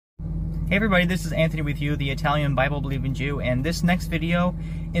Hey everybody, this is Anthony with you, the Italian Bible-believing Jew, and this next video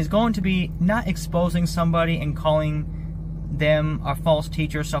is going to be not exposing somebody and calling them a false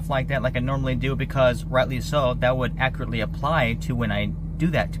teacher, stuff like that, like I normally do, because rightly so, that would accurately apply to when I do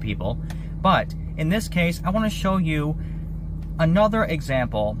that to people. But in this case, I want to show you another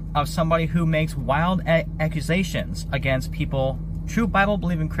example of somebody who makes wild accusations against people, true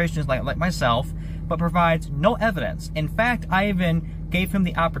Bible-believing Christians like myself, but provides no evidence. In fact, I even gave him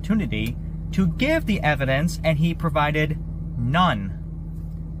the opportunity to give the evidence, and he provided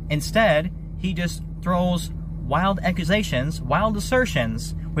none. Instead, he just throws wild accusations, wild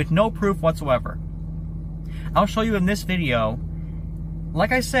assertions, with no proof whatsoever. I'll show you in this video.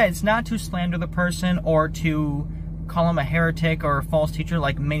 Like I said, it's not to slander the person or to call him a heretic or a false teacher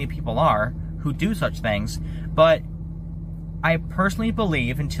like many people are who do such things, but I personally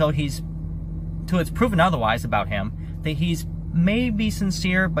believe, until it's proven otherwise about him, that he's may be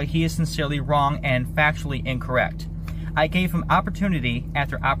sincere, but he is sincerely wrong and factually incorrect. I gave him opportunity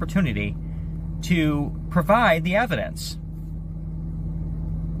after opportunity to provide the evidence.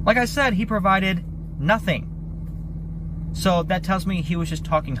 Like I said, he provided nothing. So that tells me he was just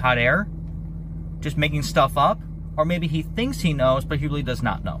talking hot air, just making stuff up, or maybe he thinks he knows, but he really does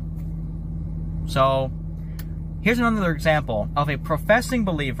not know. So here's another example of a professing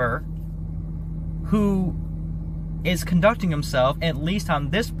believer who is conducting himself, at least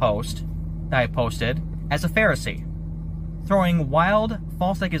on this post that I posted, as a Pharisee, throwing wild,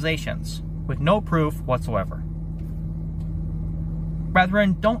 false accusations with no proof whatsoever.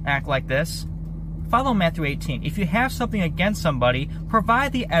 Brethren, don't act like this. Follow Matthew 18. If you have something against somebody,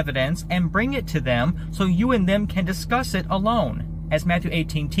 provide the evidence and bring it to them so you and them can discuss it alone, as Matthew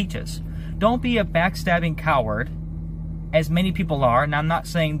 18 teaches. Don't be a backstabbing coward, as many people are, and I'm not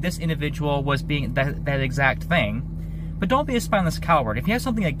saying this individual was being that exact thing, but don't be a spineless coward. If you have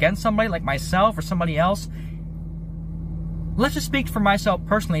something against somebody like myself or somebody else, let's just speak for myself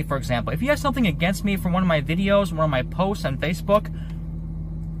personally, for example. If you have something against me from one of my videos, one of my posts on Facebook,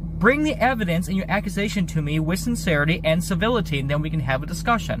 bring the evidence and your accusation to me with sincerity and civility, and then we can have a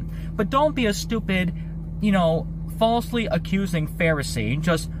discussion. But don't be a stupid, falsely accusing Pharisee.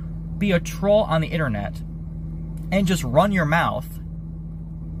 Just be a troll on the internet and just run your mouth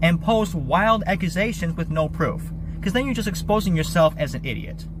and post wild accusations with no proof, because then you're just exposing yourself as an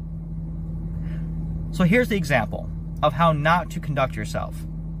idiot. So here's the example of how not to conduct yourself.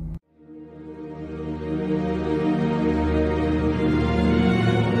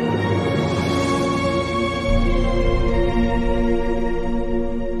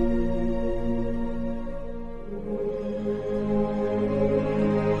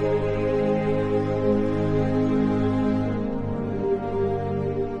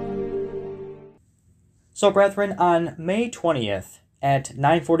 So brethren, on May 20th at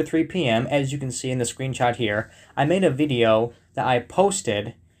 9:43 p.m., as you can see in the screenshot here, I made a video that I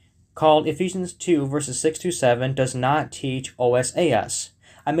posted called Ephesians 2 verses 6-7 does not teach OSAS.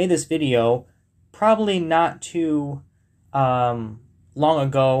 I made this video probably not too long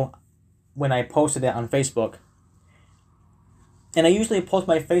ago when I posted it on Facebook. And I usually post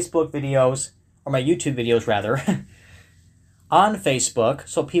my Facebook videos, or my YouTube videos rather, on Facebook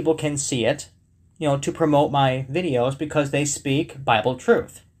so people can see it, to promote my videos because they speak Bible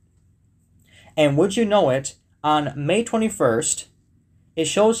truth. And would you know it, on May 21st, it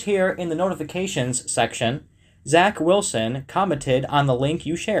shows here in the notifications section, Zach Wilson commented on the link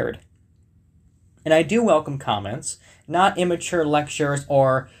you shared. And I do welcome comments, not immature lectures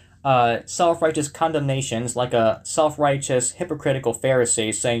or self-righteous condemnations like a self-righteous hypocritical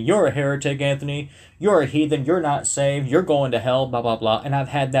Pharisee saying, "You're a heretic, Anthony, you're a heathen, you're not saved, you're going to hell, blah, blah, blah." And I've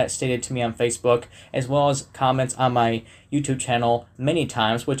had that stated to me on Facebook, as well as comments on my YouTube channel many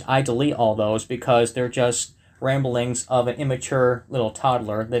times, which I delete all those because they're just ramblings of an immature little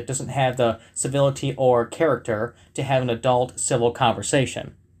toddler that doesn't have the civility or character to have an adult civil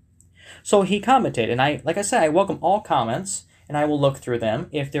conversation. So he commented, and like I said, I welcome all comments, and I will look through them.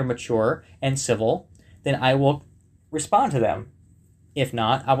 If they're mature and civil, then I will respond to them. If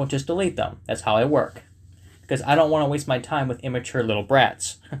not, I will just delete them. That's how I work, because I don't want to waste my time with immature little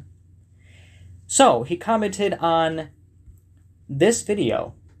brats. So he commented on this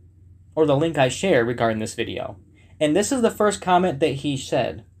video, or the link I shared regarding this video. And this is the first comment that he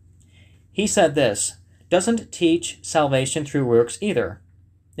said. He said this, "Doesn't teach salvation through works either."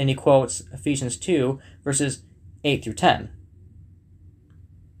 Then he quotes Ephesians 2, verses 8-10.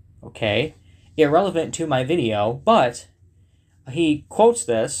 Okay, irrelevant to my video, but he quotes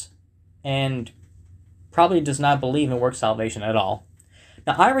this and probably does not believe in works salvation at all.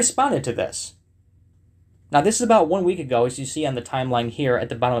 Now, I responded to this. Now, this is about 1 week ago, as you see on the timeline here at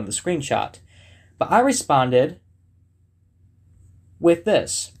the bottom of the screenshot. But I responded with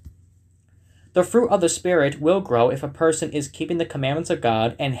this. The fruit of the Spirit will grow if a person is keeping the commandments of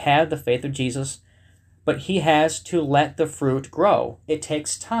God and have the faith of Jesus, but he has to let the fruit grow. It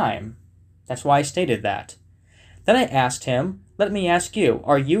takes time. That's why I stated that. Then I asked him, let me ask you,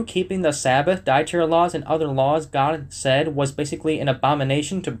 are you keeping the Sabbath, dietary laws, and other laws God said was basically an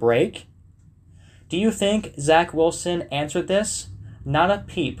abomination to break? Do you think Zach Wilson answered this? Not a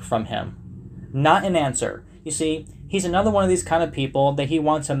peep from him. Not an answer. You see, he's another one of these kind of people that he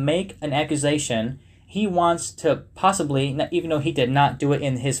wants to make an accusation. He wants to possibly, even though he did not do it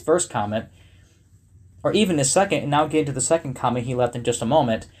in his first comment, or even his second, and now get into the second comment he left in just a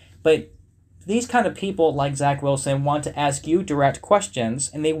moment, but these kind of people like Zach Wilson want to ask you direct questions,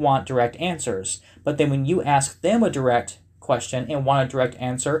 and they want direct answers. But then when you ask them a direct question and want a direct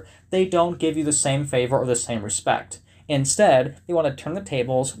answer, they don't give you the same favor or the same respect. Instead, they want to turn the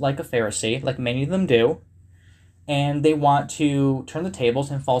tables like a Pharisee, like many of them do, and they want to turn the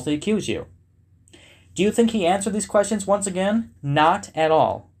tables and falsely accuse you. Do you think he answered these questions once again? Not at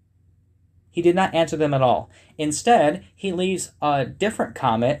all. He did not answer them at all. Instead, he leaves a different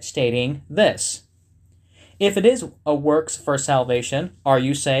comment stating this. If it is a works for salvation, are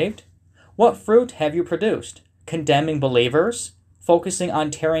you saved? What fruit have you produced? Condemning believers? Focusing on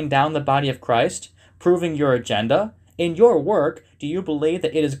tearing down the body of Christ? Proving your agenda? In your work, do you believe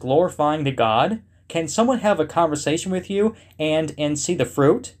that it is glorifying to God? Can someone have a conversation with you and see the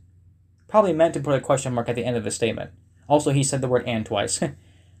fruit? Probably meant to put a question mark at the end of the statement. Also, he said the word and twice.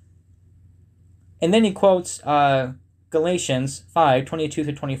 And then he quotes Galatians 5, 22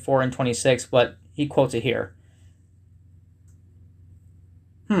 through 24 and 26, but he quotes it here.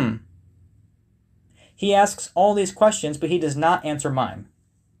 He asks all these questions, but he does not answer mine.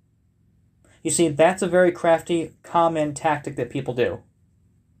 You see, that's a very crafty, common tactic that people do.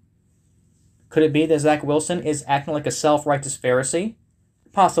 Could it be that Zach Wilson is acting like a self-righteous Pharisee?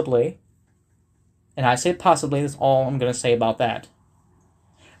 Possibly. And I say possibly, that's all I'm going to say about that.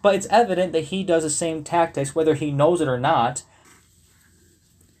 But it's evident that he does the same tactics, whether he knows it or not.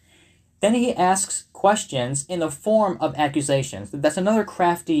 Then he asks questions in the form of accusations. That's another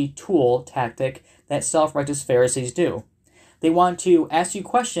crafty tool, tactic, that self-righteous Pharisees do. They want to ask you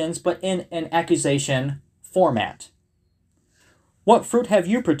questions, but in an accusation format. What fruit have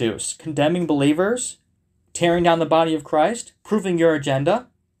you produced? Condemning believers? Tearing down the body of Christ? Proving your agenda?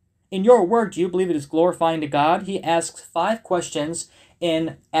 In your work, do you believe it is glorifying to God? He asks 5 questions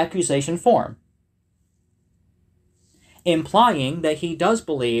in accusation form, implying that he does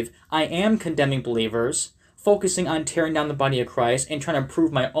believe I am condemning believers, focusing on tearing down the body of Christ and trying to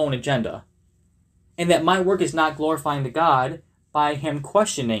prove my own agenda, and that my work is not glorifying to God by him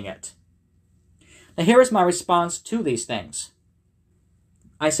questioning it. Now here is my response to these things.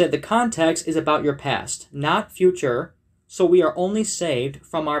 I said the context is about your past, not future, so we are only saved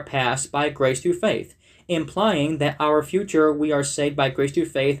from our past by grace through faith, implying that our future we are saved by grace through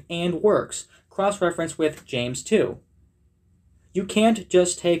faith and works, cross-reference with James 2. You can't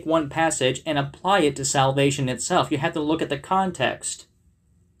just take one passage and apply it to salvation itself. You have to look at the context,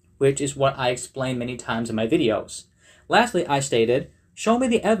 which is what I explain many times in my videos. Lastly, I stated, show me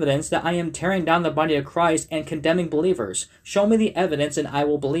the evidence that I am tearing down the body of Christ and condemning believers. Show me the evidence and I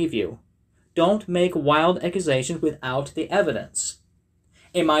will believe you. Don't make wild accusations without the evidence.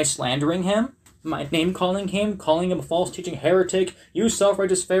 Am I slandering him? Am I name-calling him, calling him a false teaching heretic, you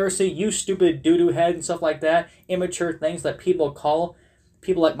self-righteous Pharisee, you stupid doo-doo head, and stuff like that? Immature things that people call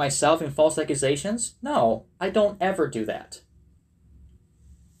people like myself in false accusations? No, I don't ever do that.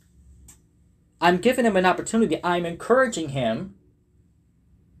 I'm giving him an opportunity. I'm encouraging him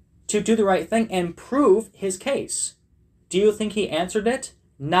to do the right thing and prove his case. Do you think he answered it?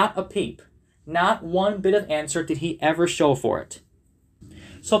 Not a peep. Not one bit of answer did he ever show for it.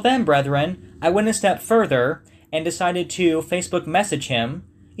 So then, brethren, I went a step further and decided to Facebook message him,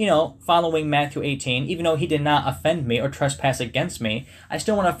 following Matthew 18. Even though he did not offend me or trespass against me, I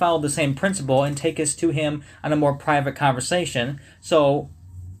still want to follow the same principle and take us to him on a more private conversation so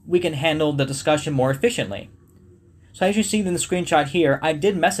we can handle the discussion more efficiently. So as you see in the screenshot here, I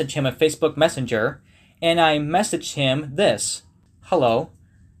did message him a Facebook Messenger, and I messaged him this. Hello.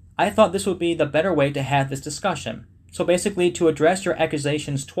 I thought this would be the better way to have this discussion. So basically, to address your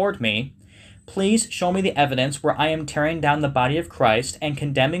accusations toward me, please show me the evidence where I am tearing down the body of Christ and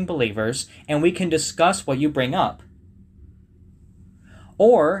condemning believers, and we can discuss what you bring up.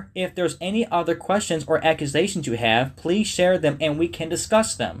 Or, if there's any other questions or accusations you have, please share them and we can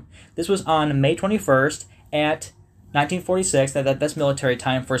discuss them. This was on May 21st at 1946, that's military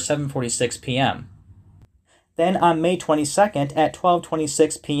time, for 7:46 p.m. Then on May 22nd at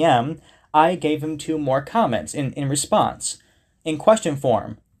 12:26 p.m., I gave him 2 more comments in response, in question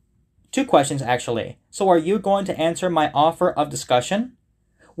form. 2 questions, actually. So are you going to answer my offer of discussion?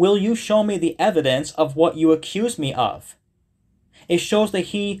 Will you show me the evidence of what you accuse me of? It shows that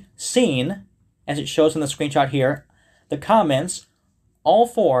he seen, as it shows in the screenshot here, the comments, all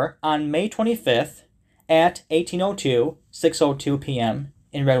 4 on May 25th at 18:02, 6:02 p.m.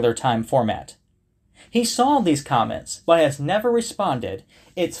 in regular time format. He saw these comments, but has never responded.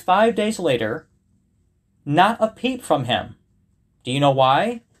 It's 5 days later, not a peep from him. Do you know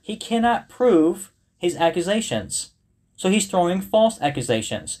why? He cannot prove his accusations. So he's throwing false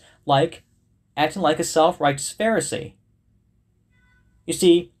accusations, like acting like a self-righteous Pharisee. You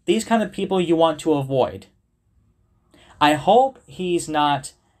see, these kind of people you want to avoid. I hope he's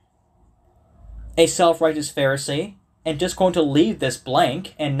not a self-righteous Pharisee and just going to leave this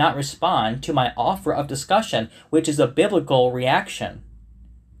blank and not respond to my offer of discussion, which is a biblical reaction.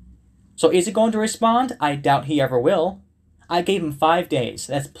 So is he going to respond? I doubt he ever will. I gave him 5 days.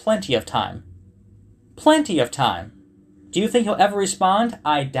 That's plenty of time. Plenty of time. Do you think he'll ever respond?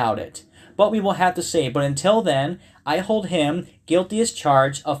 I doubt it. But we will have to see. But until then, I hold him guilty as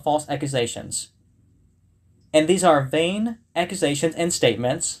charged of false accusations. And these are vain accusations and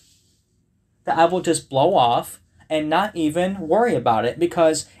statements that I will just blow off and not even worry about it,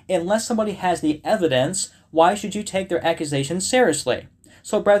 because unless somebody has the evidence, why should you take their accusations seriously?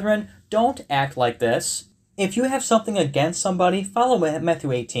 So brethren, don't act like this. If you have something against somebody, follow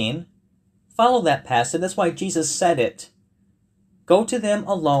Matthew 18. Follow that passage. That's why Jesus said it. Go to them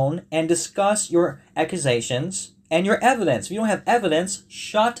alone and discuss your accusations and your evidence. If you don't have evidence,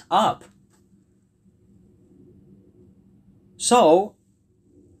 shut up. So,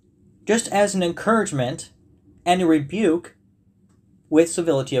 just as an encouragement and a rebuke, with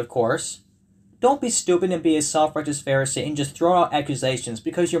civility of course, don't be stupid and be a self-righteous Pharisee and just throw out accusations,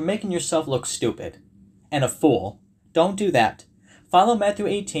 because you're making yourself look stupid and a fool. Don't do that. Follow Matthew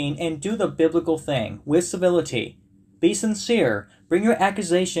 18 and do the biblical thing with civility. Be sincere. Bring your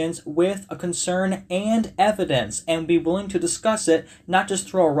accusations with a concern and evidence, and be willing to discuss it, not just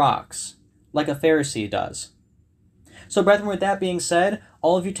throw rocks like a Pharisee does. So brethren, with that being said,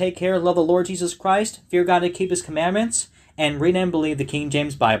 all of you take care, love the Lord Jesus Christ, fear God and keep his commandments, and read and believe the King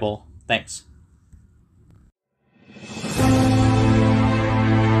James Bible. Thanks.